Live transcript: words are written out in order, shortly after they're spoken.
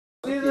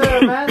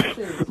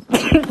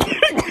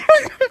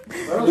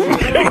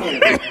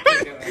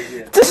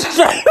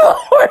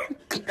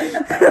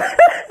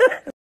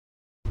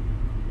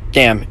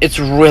Damn, it's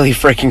really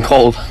freaking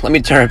cold. Let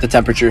me turn up the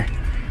temperature.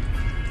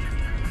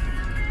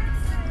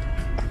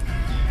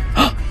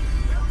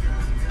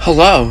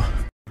 Hello.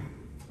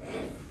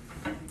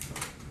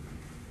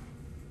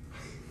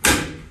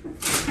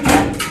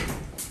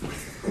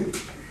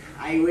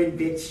 I win,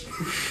 bitch.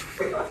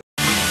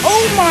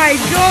 Oh my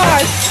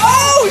gosh!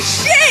 Oh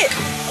shit!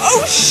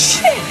 Oh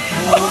shit!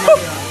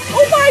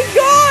 Oh my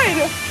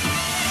god!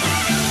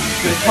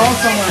 Call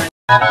someone.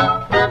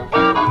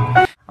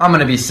 I'm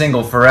gonna be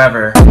single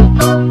forever.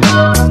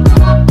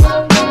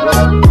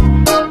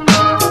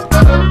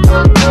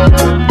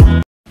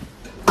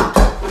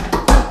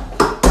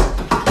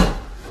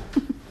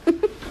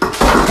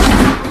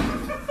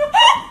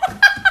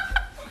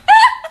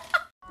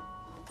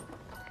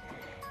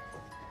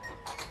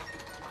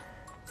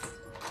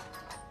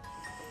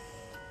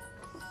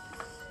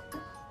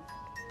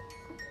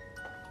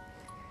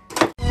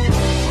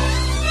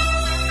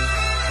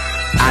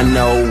 I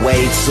know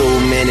way too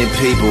many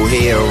people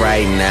here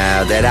right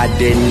now that I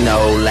didn't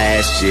know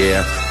last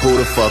year. Who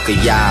the fuck are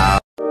y'all?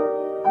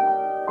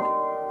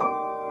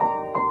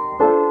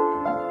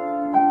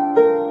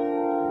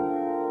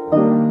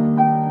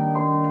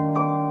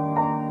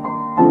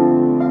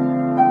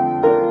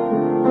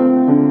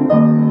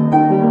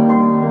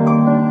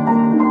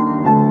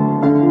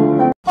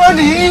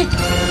 Honey,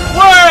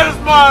 where's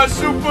my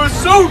super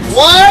suit?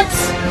 What?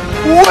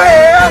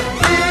 Where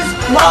is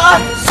my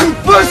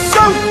super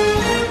suit?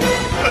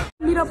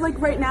 Meet up like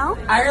right now?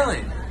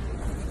 Ireland!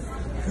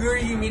 Who are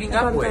you meeting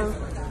up with?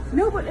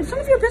 No, but it's none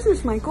of your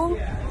business, Michael.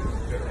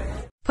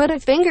 Put a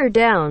finger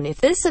down if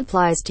this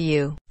applies to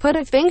you. Put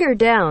a finger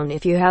down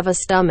if you have a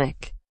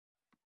stomach.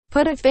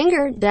 Put a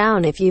finger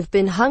down if you've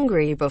been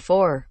hungry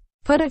before.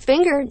 Put a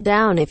finger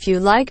down if you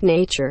like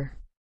nature.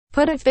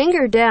 Put a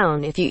finger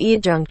down if you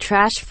eat junk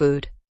trash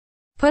food.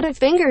 Put a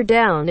finger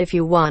down if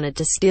you wanted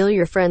to steal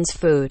your friend's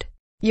food.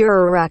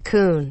 You're a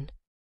raccoon.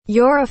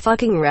 You're a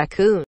fucking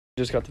raccoon.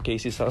 Just got to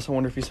Casey's house. I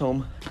wonder if he's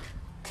home.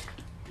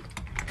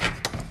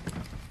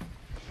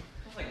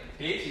 It's like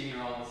paging you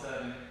all of a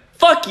sudden.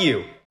 Fuck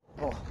you!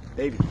 Oh,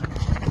 baby.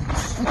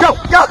 Go,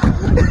 go!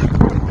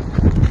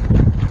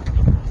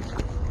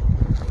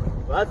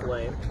 Well, that's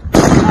lame.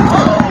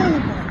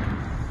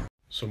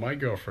 So my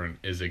girlfriend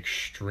is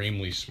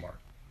extremely smart.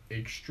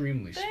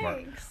 Extremely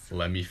smart.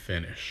 Let me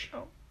finish.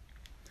 Oh.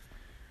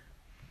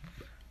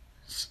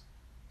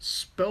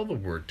 Spell the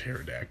word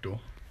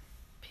pterodactyl.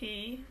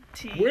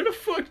 P-T. Where the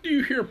fuck do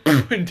you hear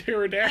in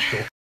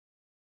pterodactyl?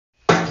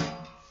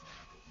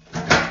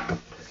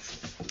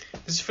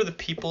 This is for the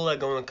people that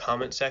go in the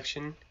comment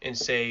section and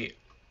say,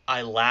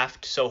 I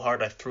laughed so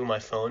hard I threw my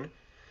phone.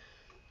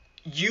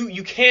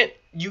 You can't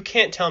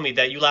tell me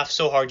that you laughed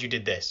so hard you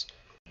did this.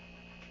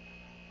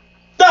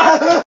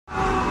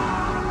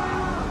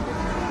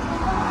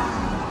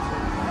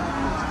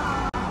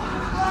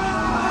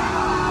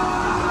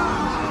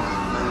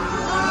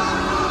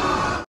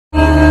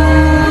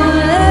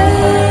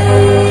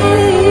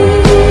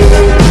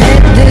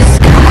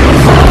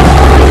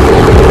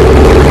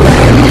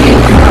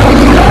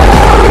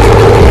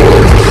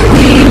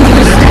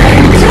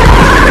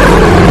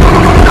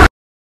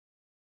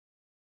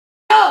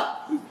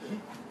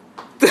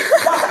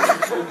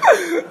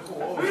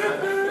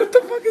 What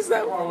the fuck is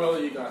that?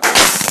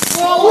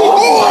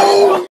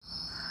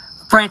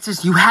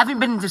 Francis, you haven't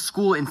been to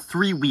school in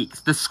 3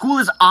 weeks. The school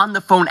is on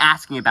the phone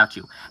asking about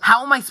you.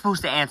 How am I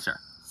supposed to answer?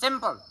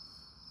 Simple.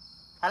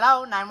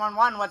 Hello,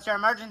 911, what's your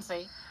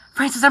emergency?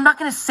 Francis, I'm not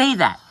gonna say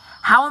that.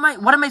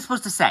 What am I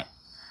supposed to say?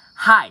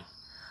 Hi,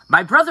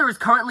 my brother is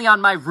currently on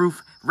my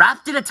roof,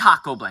 wrapped in a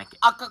taco blanket.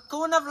 A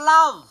cocoon of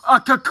love. A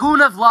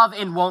cocoon of love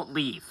and won't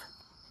leave.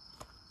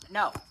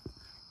 No.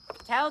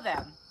 Tell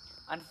them,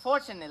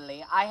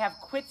 unfortunately, I have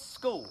quit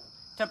school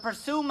to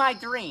pursue my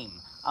dream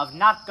of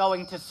not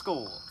going to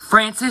school.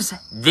 Francis,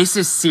 this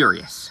is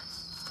serious.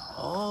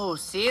 Oh,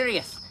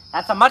 serious.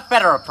 That's a much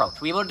better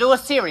approach. We will do a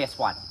serious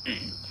one.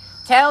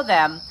 Tell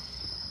them,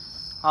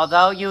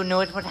 although you knew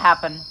it would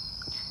happen,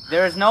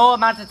 there is no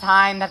amount of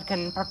time that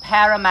can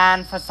prepare a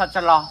man for such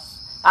a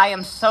loss. I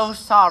am so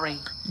sorry.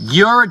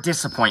 You're a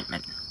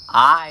disappointment.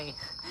 Aye,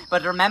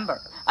 but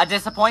remember, a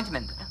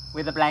disappointment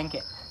with a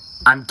blanket.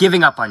 I'm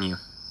giving up on you.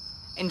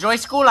 Enjoy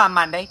school on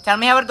Monday. Tell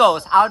me how it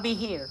goes. I'll be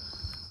here.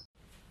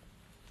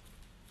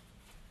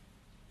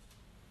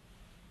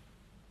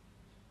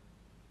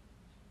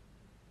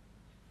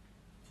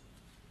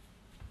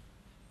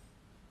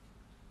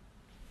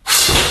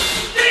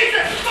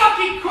 Jesus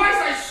fucking Christ,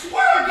 I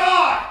swear to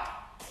God!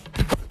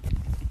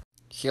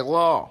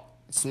 Hello.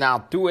 It's now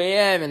 2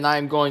 a.m. and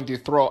I'm going to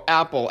throw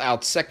Apple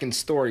out second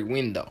story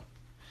window.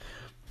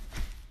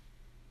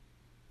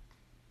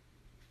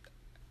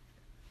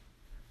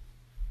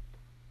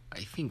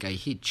 I think I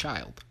hit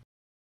child.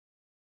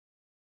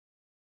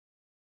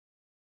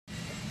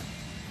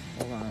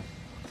 Hold on.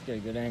 Let's get a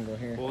good angle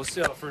here. Well, let's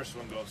see how the first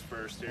one goes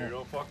first here.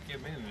 Don't fucking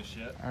get me in this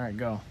shit. Alright,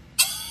 go.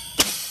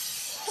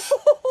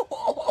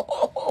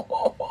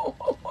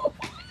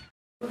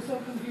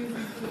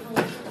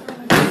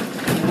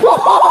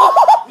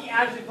 He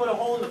actually put a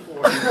hole in the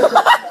floor.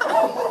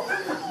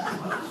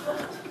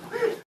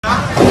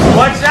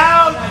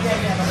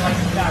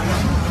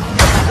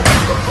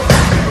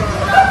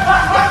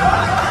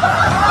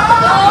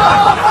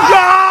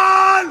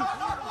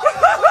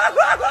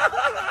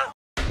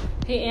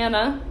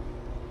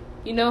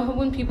 You know how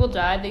when people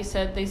died, they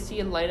said they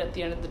see a light at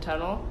the end of the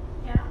tunnel?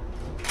 Yeah.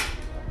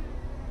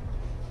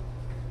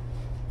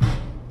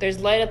 There's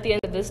light at the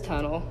end of this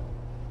tunnel.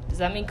 Does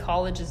that mean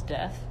college is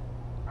death?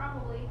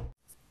 Probably.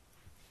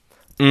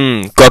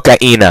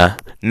 Cocaina.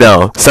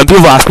 No. Some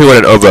people ask me what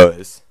an oboe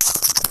is.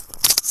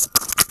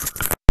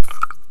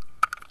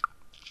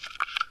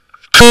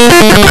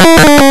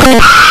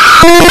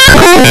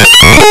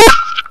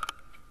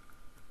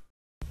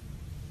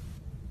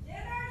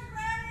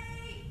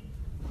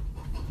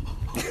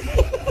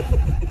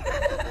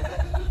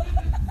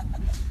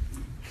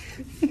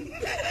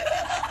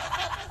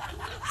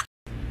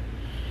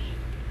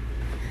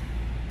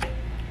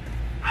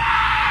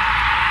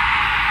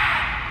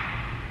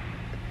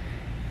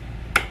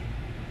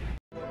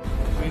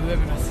 We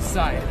live in a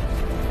society.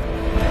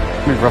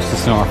 Let me rust the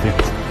snow off you.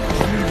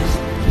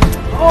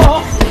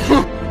 Oh!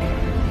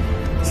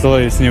 It's the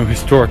latest new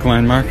historic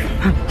landmark.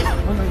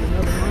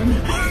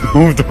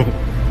 Moved on.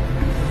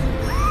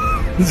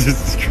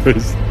 Jesus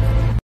Christ.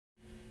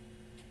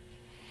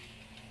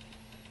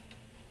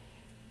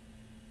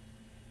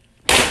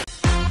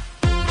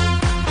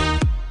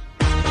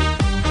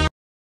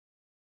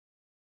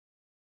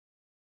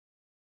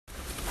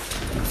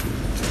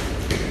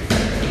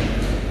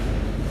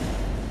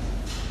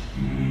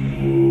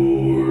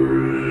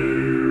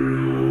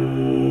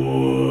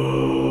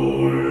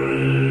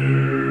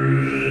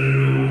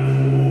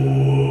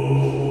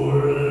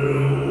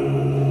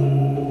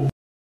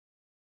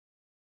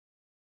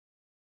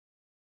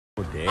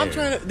 I'm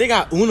trying to. They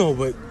got Uno,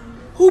 but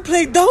who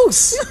played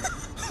Dos?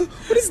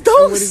 What is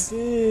Dos? What is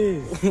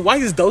this? Why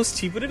is Dos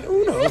cheaper than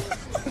Uno?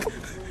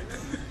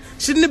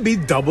 Shouldn't it be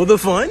double the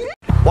fun?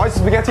 Why is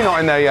the spaghetti not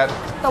in there yet?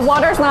 The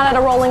water's not at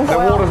a rolling boil.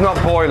 The water's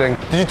not boiling.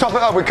 Did you top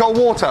it up with cold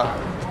water?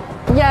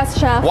 Yes,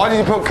 chef. Why did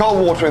you put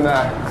cold water in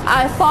there?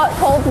 I thought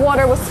cold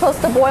water was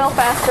supposed to boil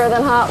faster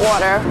than hot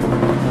water.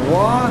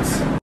 What?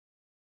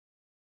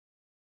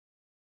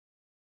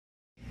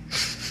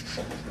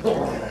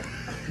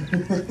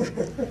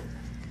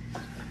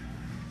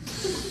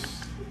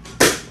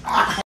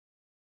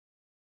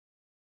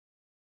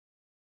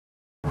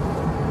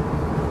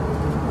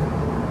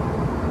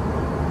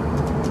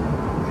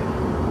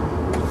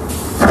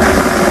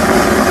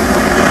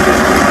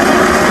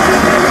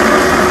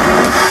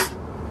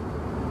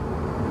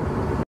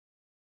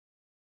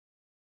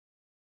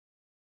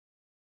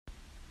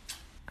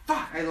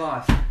 Fuck, I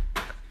lost.